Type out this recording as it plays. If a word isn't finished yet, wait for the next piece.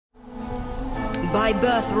by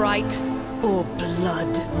birthright or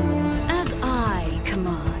blood. As I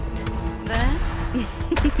command. There?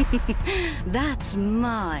 That's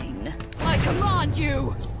mine. I command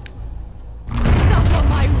you! Suffer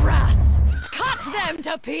my wrath! Cut them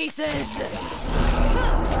to pieces!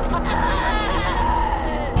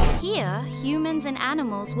 Here, humans and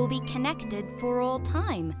animals will be connected for all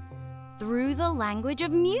time through the language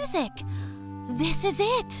of music. This is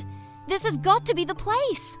it. This has got to be the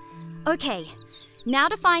place. Okay, now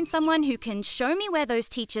to find someone who can show me where those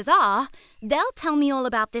teachers are. They'll tell me all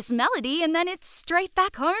about this melody, and then it's straight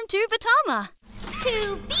back home to Batama.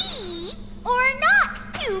 To be or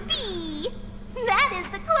not to be? That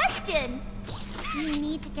is the question. You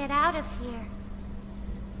need to get out of here.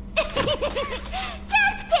 Just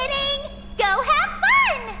kidding! Go have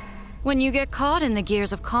fun! When you get caught in the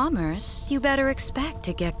gears of commerce, you better expect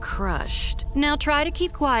to get crushed. Now try to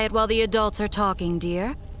keep quiet while the adults are talking,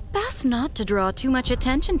 dear. Best not to draw too much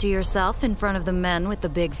attention to yourself in front of the men with the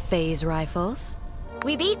big phase rifles.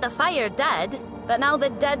 We beat the fire dead, but now the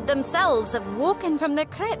dead themselves have woken from their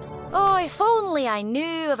crypts. Oh, if only I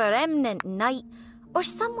knew of a remnant knight, or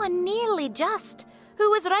someone nearly just, who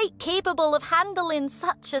was right capable of handling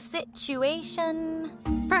such a situation.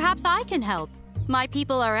 Perhaps I can help. My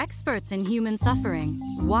people are experts in human suffering.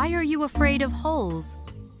 Why are you afraid of holes?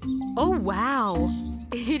 Oh, wow.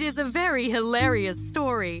 It is a very hilarious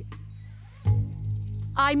story.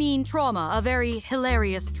 I mean trauma, a very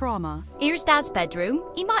hilarious trauma. Here's Dad's bedroom.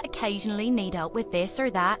 He might occasionally need help with this or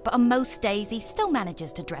that, but on most days he still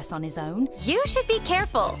manages to dress on his own. You should be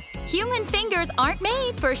careful. Human fingers aren't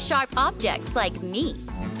made for sharp objects like me.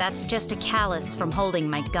 That's just a callus from holding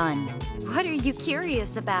my gun. What are you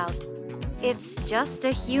curious about? It's just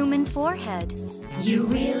a human forehead. You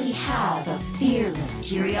really have a fearless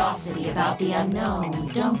curiosity about the unknown,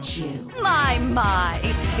 don't you? My.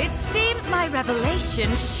 It seems my revelation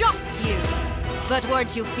shocked you. But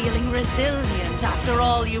weren't you feeling resilient after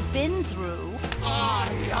all you've been through?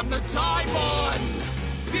 I am the Time One!